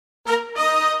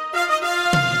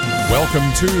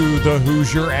Welcome to the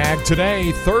Hoosier Ag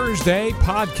Today Thursday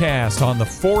podcast on the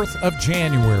 4th of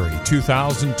January,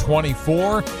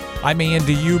 2024. I'm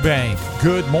Andy Eubank.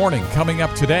 Good morning. Coming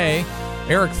up today,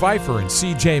 Eric Pfeiffer and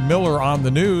C.J. Miller on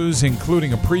the news,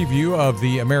 including a preview of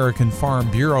the American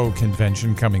Farm Bureau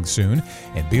Convention coming soon,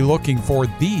 and be looking for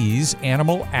these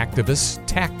animal activist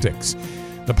tactics.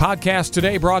 The podcast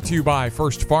today brought to you by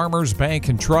First Farmers Bank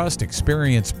and Trust,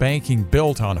 experience banking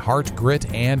built on heart,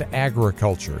 grit, and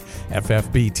agriculture.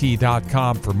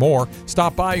 FFBT.com for more.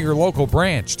 Stop by your local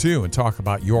branch, too, and talk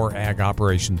about your ag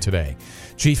operation today.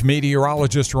 Chief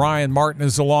Meteorologist Ryan Martin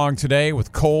is along today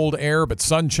with cold air but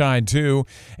sunshine, too.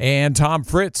 And Tom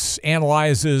Fritz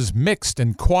analyzes mixed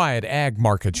and quiet ag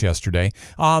markets yesterday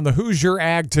on the Hoosier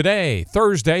Ag Today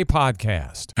Thursday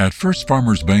podcast. At First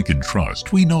Farmers Bank and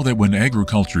Trust, we know that when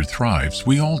agriculture thrives,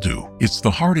 we all do. It's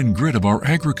the heart and grit of our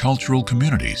agricultural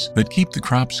communities that keep the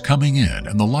crops coming in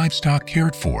and the livestock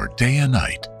cared for day and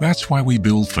night. That's why we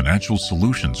build financial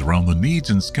solutions around the needs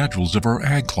and schedules of our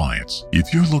ag clients.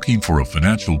 If you're looking for a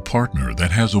financial partner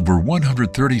that has over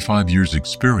 135 years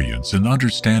experience in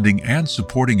understanding and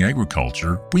supporting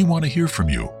agriculture, we want to hear from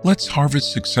you. Let's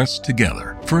harvest success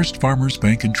together. First Farmers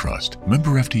Bank and Trust,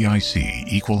 member FDIC,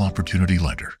 equal opportunity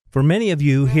lender. For many of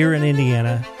you here in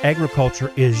Indiana,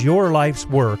 agriculture is your life's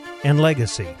work and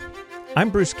legacy. I'm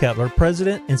Bruce Kettler,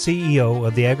 President and CEO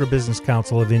of the Agribusiness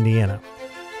Council of Indiana.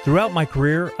 Throughout my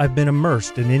career, I've been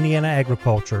immersed in Indiana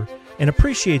agriculture and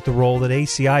appreciate the role that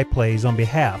ACI plays on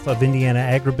behalf of Indiana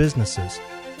agribusinesses.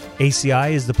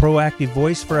 ACI is the proactive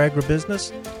voice for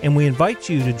agribusiness, and we invite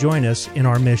you to join us in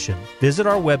our mission. Visit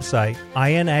our website,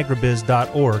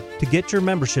 inagribiz.org, to get your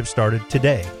membership started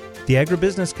today. The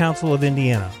Agribusiness Council of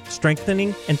Indiana,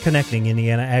 strengthening and connecting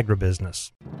Indiana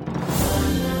agribusiness.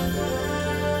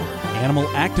 Animal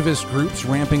activist groups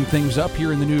ramping things up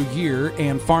here in the new year,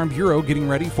 and Farm Bureau getting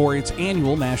ready for its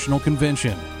annual national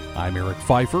convention. I'm Eric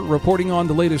Pfeiffer, reporting on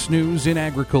the latest news in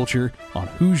agriculture on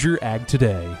Hoosier Ag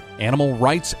Today. Animal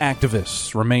rights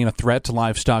activists remain a threat to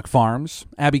livestock farms.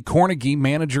 Abby Cornegie,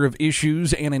 manager of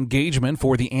issues and engagement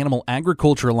for the Animal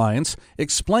Agriculture Alliance,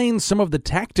 explains some of the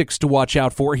tactics to watch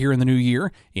out for here in the new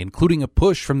year, including a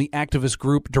push from the activist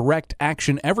group Direct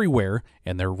Action Everywhere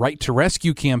and their Right to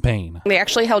Rescue campaign. They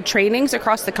actually held trainings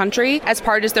across the country as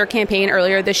part of their campaign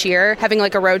earlier this year, having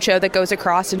like a roadshow that goes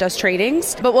across and does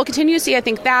trainings. But we'll continue to see, I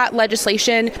think, that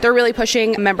legislation. They're really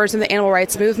pushing members of the animal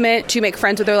rights movement to make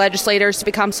friends with their legislators, to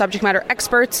become subject matter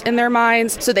experts in their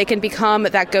minds so they can become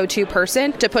that go-to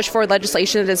person to push forward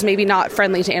legislation that is maybe not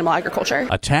friendly to animal agriculture.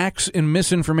 Attacks and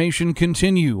misinformation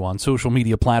continue on social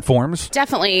media platforms.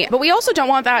 Definitely. But we also don't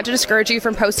want that to discourage you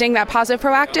from posting that positive,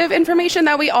 proactive information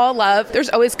that we all love. There's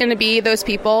always going to be those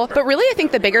people. But really, I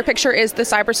think the bigger picture is the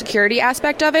cybersecurity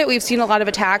aspect of it. We've seen a lot of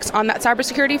attacks on that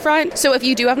cybersecurity front. So if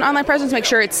you do have an online presence, make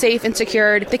sure it's safe and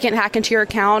secured. They can't hack into your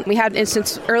account. We had an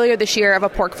instance earlier this year of a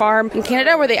pork farm in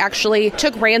Canada where they actually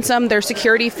took ransom their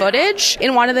security footage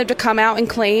and wanted them to come out and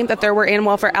claim that there were animal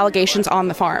welfare allegations on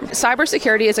the farm.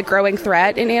 Cybersecurity is a growing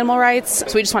threat in animal rights,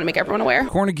 so we just want to make everyone aware.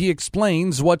 Cornegie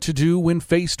explains what to do when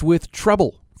faced with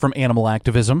trouble from animal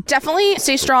activism. Definitely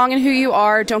stay strong in who you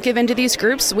are. Don't give in to these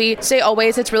groups. We say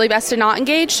always it's really best to not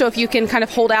engage. So if you can kind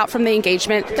of hold out from the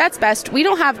engagement, that's best. We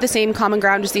don't have the same common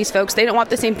ground as these folks. They don't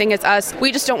want the same thing as us.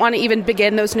 We just don't want to even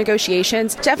begin those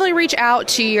negotiations. Definitely reach out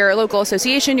to your local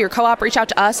association, your co-op. Reach out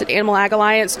to us at Animal Ag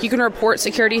Alliance. You can report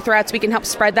security threats. We can help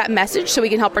spread that message so we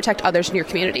can help protect others in your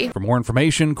community. For more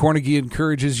information, Cornegie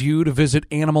encourages you to visit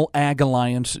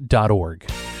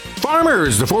animalagalliance.org.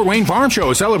 Farmers, the Fort Wayne Farm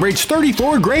Show celebrates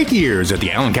 34 great years at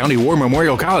the Allen County War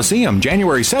Memorial Coliseum,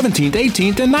 January 17th,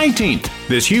 18th, and 19th.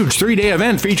 This huge three-day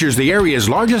event features the area's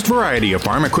largest variety of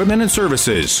farm equipment and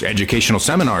services, educational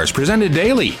seminars presented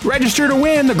daily. Register to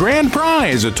win the grand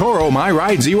prize, a Toro My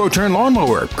Ride zero-turn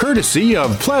lawnmower, courtesy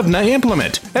of Plevna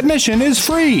Implement. Admission is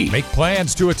free. Make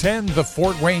plans to attend the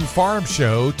Fort Wayne Farm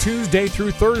Show Tuesday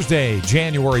through Thursday,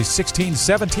 January 16,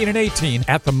 17, and 18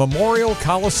 at the Memorial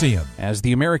Coliseum. As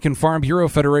the American Farm Bureau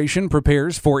Federation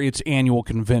prepares for its annual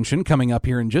convention coming up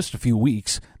here in just a few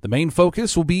weeks, the main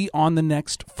focus will be on the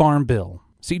next Farm Bill.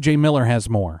 C.J. Miller has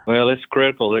more. Well, it's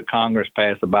critical that Congress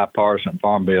pass a bipartisan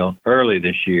farm bill early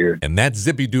this year. And that's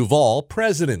Zippy Duvall,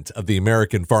 president of the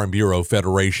American Farm Bureau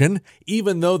Federation.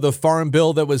 Even though the farm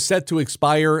bill that was set to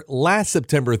expire last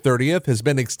September 30th has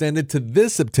been extended to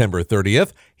this September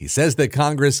 30th, he says that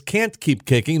Congress can't keep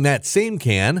kicking that same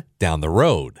can down the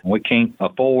road. We can't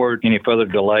afford any further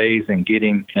delays in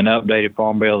getting an updated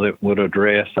farm bill that would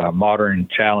address our modern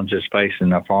challenges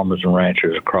facing our farmers and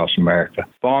ranchers across America.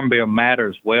 Farm bill matters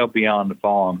matters well beyond the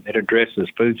farm. It addresses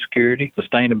food security,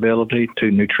 sustainability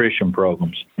to nutrition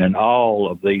programs, and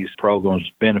all of these programs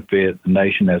benefit the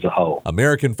nation as a whole.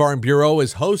 American Farm Bureau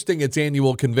is hosting its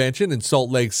annual convention in Salt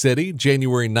Lake City,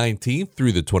 January 19th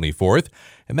through the 24th.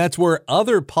 And that's where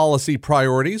other policy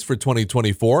priorities for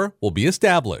 2024 will be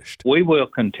established. We will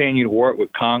continue to work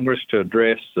with Congress to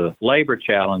address the labor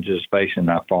challenges facing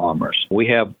our farmers. We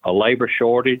have a labor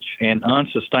shortage and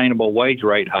unsustainable wage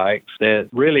rate hikes that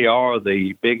really are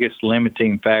the biggest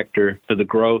limiting factor to the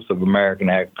growth of American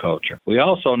agriculture. We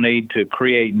also need to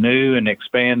create new and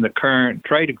expand the current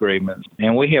trade agreements,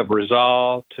 and we have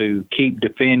resolved to keep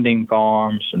defending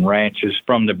farms and ranches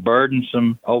from the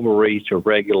burdensome overreach of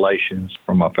regulations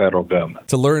from our federal government.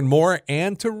 To learn more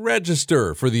and to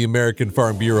register for the American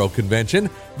Farm Bureau Convention,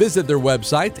 visit their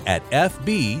website at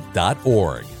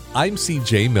fb.org. I'm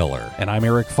CJ Miller. And I'm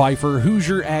Eric Pfeiffer,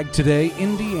 Hoosier Ag Today,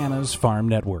 Indiana's Farm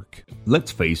Network.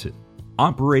 Let's face it,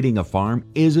 operating a farm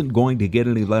isn't going to get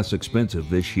any less expensive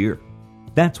this year.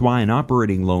 That's why an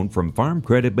operating loan from Farm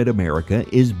Credit Mid-America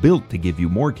is built to give you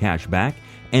more cash back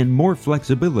and more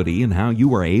flexibility in how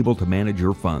you are able to manage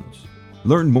your funds.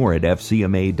 Learn more at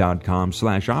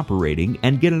fcma.com/operating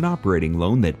and get an operating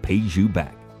loan that pays you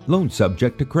back. Loan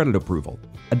subject to credit approval.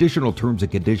 Additional terms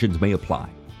and conditions may apply.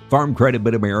 Farm Credit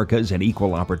Mid-America is an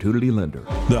equal opportunity lender.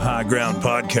 The High Ground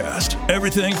Podcast.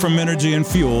 Everything from energy and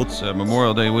fuel. It's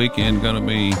Memorial Day weekend, going to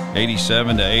be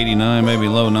 87 to 89, maybe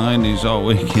low 90s all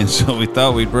weekend. So we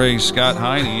thought we'd bring Scott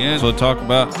Heine in. So we'll talk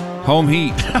about home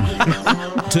heat.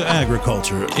 To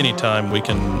agriculture. Anytime we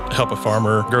can help a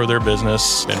farmer grow their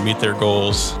business and meet their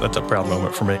goals, that's a proud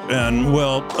moment for me. And,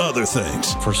 well, other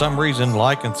things. For some reason,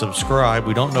 like and subscribe.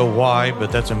 We don't know why,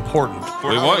 but that's important.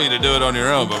 We want you to do it on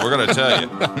your own, but we're going to tell you.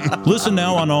 Listen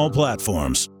now on all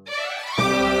platforms.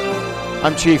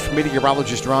 I'm Chief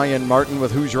Meteorologist Ryan Martin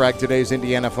with Hoosier Ag Today's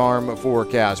Indiana Farm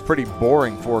Forecast. Pretty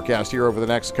boring forecast here over the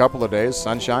next couple of days.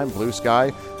 Sunshine, blue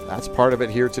sky. That's part of it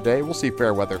here today. We'll see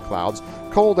fair weather clouds.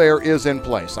 Cold air is in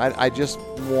place. I just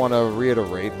want to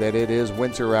reiterate that it is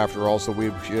winter after all, so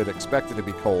we should expect it to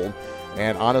be cold.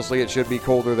 And honestly, it should be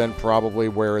colder than probably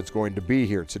where it's going to be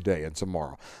here today and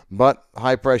tomorrow. But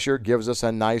high pressure gives us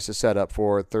a nice setup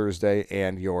for Thursday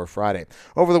and your Friday.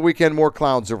 Over the weekend, more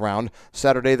clouds around.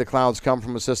 Saturday, the clouds come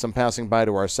from a system passing by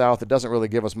to our south. It doesn't really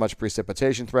give us much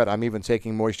precipitation threat. I'm even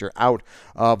taking moisture out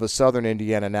of southern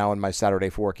Indiana now in my Saturday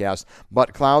forecast.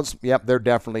 But clouds, yep, they're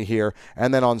definitely here.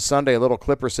 And then on Sunday, a little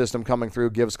clipper system coming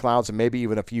through gives clouds and maybe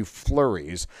even a few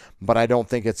flurries. But I don't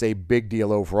think it's a big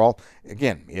deal overall.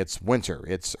 Again, it's winter.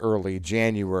 It's early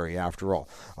January after all.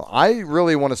 I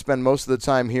really want to spend most of the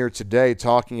time here today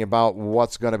talking about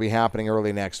what's going to be happening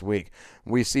early next week.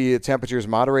 We see temperatures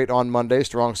moderate on Monday,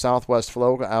 strong southwest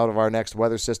flow out of our next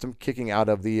weather system kicking out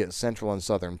of the central and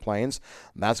southern plains.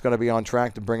 That's going to be on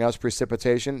track to bring us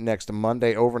precipitation next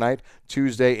Monday overnight,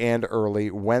 Tuesday, and early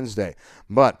Wednesday.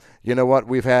 But you know what?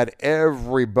 We've had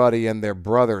everybody and their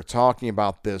brother talking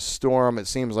about this storm. It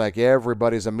seems like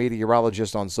everybody's a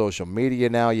meteorologist on social media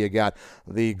now. You got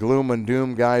the gloom and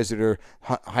doom guys that are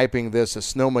hyping this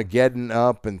snowmageddon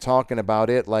up and talking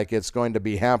about it like it's going to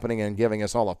be happening and giving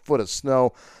us all a foot of snow.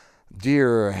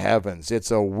 Dear heavens,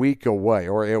 it's a week away,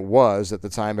 or it was at the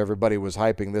time everybody was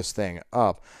hyping this thing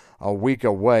up. A week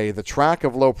away. The track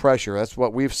of low pressure, that's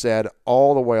what we've said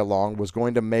all the way along, was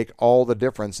going to make all the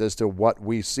difference as to what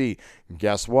we see.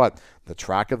 Guess what? The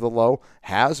track of the low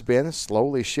has been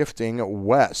slowly shifting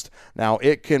west. Now,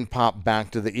 it can pop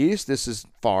back to the east. This is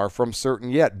far from certain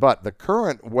yet, but the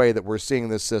current way that we're seeing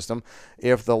this system,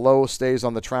 if the low stays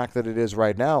on the track that it is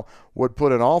right now, would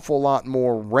put an awful lot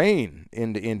more rain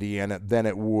into Indiana than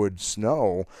it would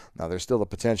snow. Now, there's still the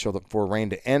potential for rain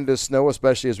to end as snow,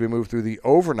 especially as we move through the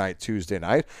overnight Tuesday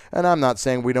night, and I'm not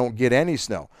saying we don't get any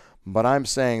snow. But I'm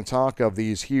saying talk of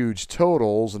these huge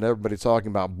totals and everybody talking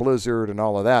about blizzard and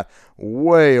all of that,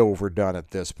 way overdone at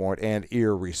this point and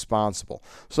irresponsible.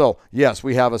 So, yes,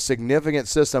 we have a significant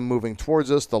system moving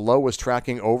towards us. The low is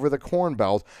tracking over the Corn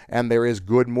Belt, and there is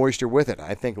good moisture with it.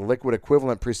 I think liquid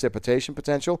equivalent precipitation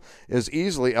potential is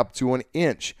easily up to an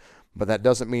inch. But that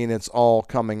doesn't mean it's all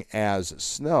coming as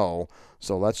snow.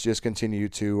 So let's just continue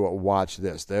to watch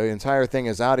this. The entire thing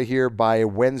is out of here by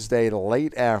Wednesday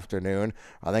late afternoon.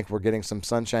 I think we're getting some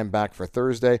sunshine back for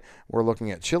Thursday. We're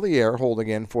looking at chilly air holding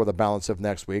in for the balance of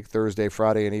next week. Thursday,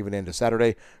 Friday, and even into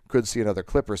Saturday. Could see another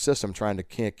clipper system trying to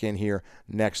kick in here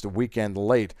next weekend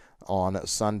late on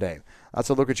Sunday. That's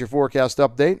a look at your forecast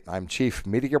update. I'm Chief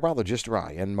Meteorologist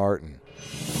Ryan Martin.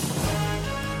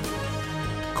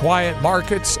 Quiet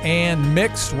markets and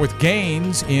mixed with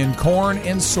gains in corn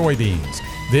and soybeans.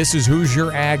 This is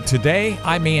Hoosier Ag Today.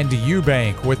 I'm Andy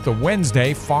Eubank with the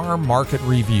Wednesday Farm Market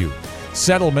Review.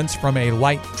 Settlements from a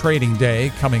light trading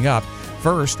day coming up.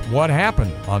 First, what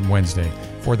happened on Wednesday?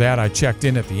 For that, I checked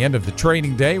in at the end of the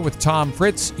trading day with Tom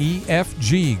Fritz,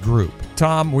 EFG Group.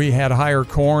 Tom, we had higher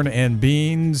corn and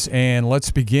beans, and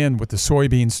let's begin with the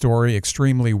soybean story.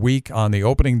 Extremely weak on the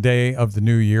opening day of the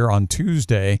new year on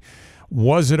Tuesday.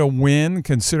 Was it a win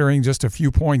considering just a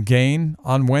few point gain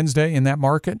on Wednesday in that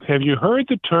market? Have you heard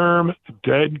the term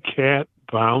dead cat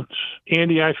bounce?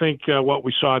 Andy, I think what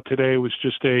we saw today was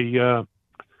just a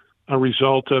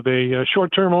result of a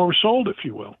short-term oversold, if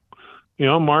you will. You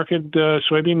know,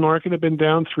 soybean market had been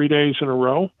down 3 days in a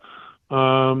row.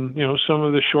 Some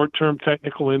of the short-term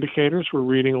technical indicators were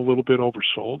reading a little bit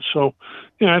oversold. So,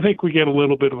 I think we get a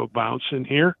little bit of a bounce in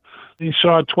here. You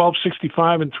saw a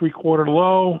 12.65 and three-quarter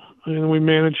low, and we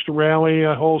managed to rally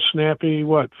a whole snappy,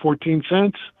 14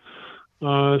 cents.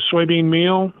 Soybean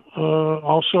meal,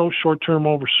 also short-term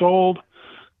oversold.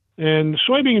 And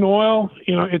soybean oil,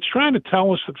 it's trying to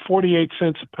tell us that 48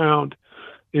 cents a pound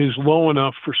is low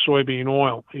enough for soybean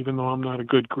oil, even though I'm not a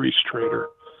good grease trader.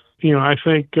 I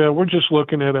think we're just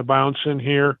looking at a bounce in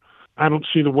here. I don't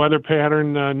see the weather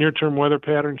pattern, near-term weather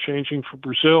pattern changing for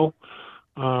Brazil.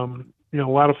 A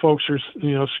lot of folks are,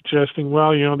 suggesting,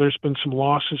 there's been some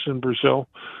losses in Brazil,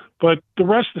 but the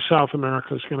rest of South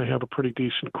America is going to have a pretty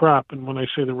decent crop. And when I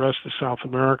say the rest of South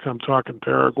America, I'm talking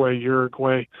Paraguay,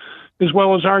 Uruguay, as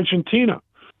well as Argentina.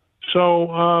 So,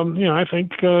 I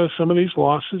think some of these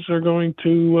losses are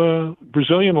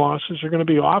Brazilian losses are going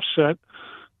to be offset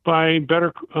by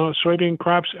better soybean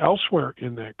crops elsewhere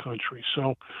in that country.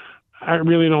 So I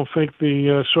really don't think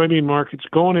the soybean market's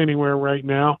going anywhere right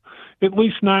now, at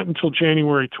least not until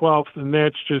January 12th, and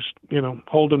that's just,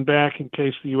 holding back in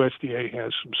case the USDA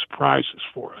has some surprises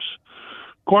for us.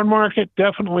 Corn market,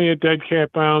 definitely a dead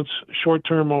cat bounce,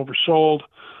 short-term oversold.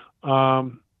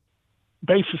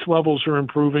 Basis levels are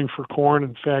improving for corn.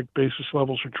 In fact, basis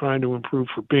levels are trying to improve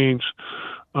for beans.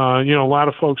 A lot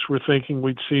of folks were thinking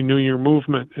we'd see New Year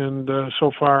movement, and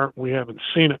so far we haven't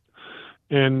seen it.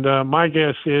 And my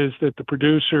guess is that the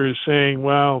producer is saying,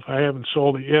 well, if I haven't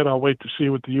sold it yet, I'll wait to see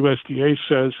what the USDA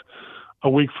says a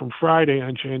week from Friday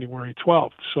on January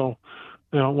 12th. So,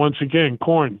 once again,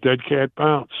 corn, dead cat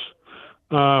bounce.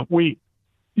 Wheat.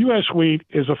 U.S. wheat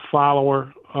is a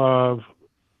follower of,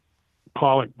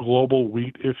 call it global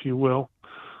wheat, if you will.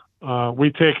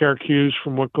 We take our cues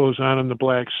from what goes on in the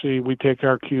Black Sea. We take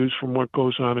our cues from what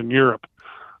goes on in Europe.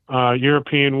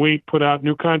 European wheat put out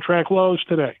new contract lows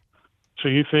today. So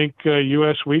you think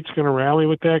U.S. wheat's going to rally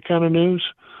with that kind of news?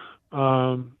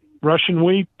 Russian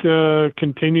wheat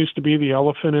continues to be the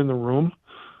elephant in the room.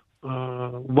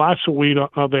 Lots of wheat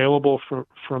available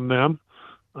from them.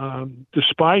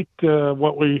 Despite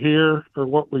what we hear or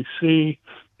what we see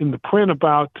in the print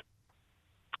about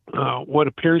what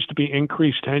appears to be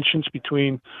increased tensions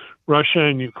between Russia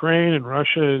and Ukraine, and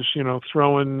Russia is,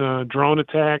 throwing drone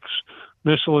attacks,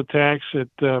 missile attacks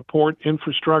at port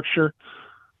infrastructure.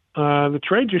 The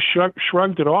trade just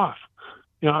shrugged it off.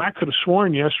 I could have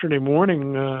sworn yesterday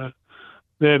morning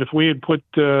that if we had put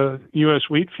U.S.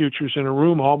 wheat futures in a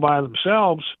room all by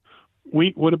themselves,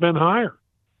 wheat would have been higher.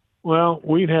 Well,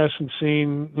 wheat hasn't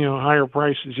seen, higher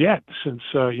prices yet since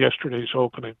yesterday's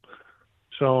opening.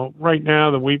 So right now,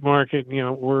 the wheat market,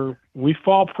 we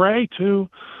fall prey to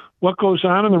what goes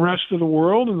on in the rest of the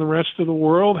world, and the rest of the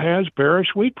world has bearish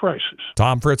wheat prices.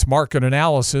 Tom Fritz, Market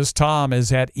Analysis. Tom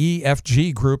is at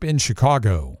EFG Group in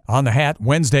Chicago. On the hat,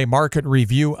 Wednesday market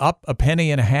review up 1.5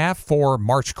 pennies for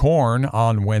March corn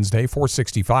on Wednesday,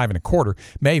 4.65 1/4.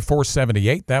 May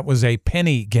 4.78. That was a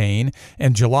penny gain,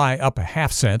 and July up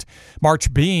 0.5 cent.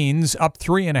 March beans up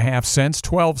 3.5 cents,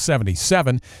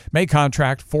 12.77. May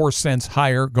contract 4 cents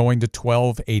higher, going to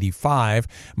 12.85.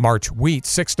 March wheat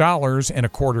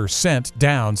 $6.25.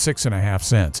 Down 6.5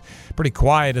 cents. Pretty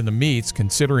quiet in the meats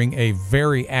considering a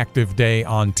very active day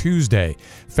on Tuesday.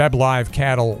 Feb Live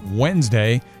cattle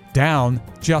Wednesday down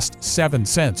just 7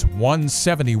 cents,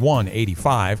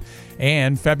 171.85.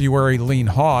 And February lean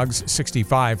hogs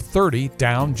 65.30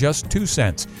 down just 2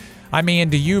 cents. I'm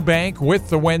Andy Eubank with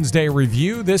the Wednesday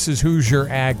Review. This is Hoosier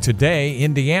Ag Today,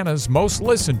 Indiana's most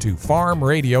listened to farm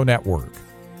radio network.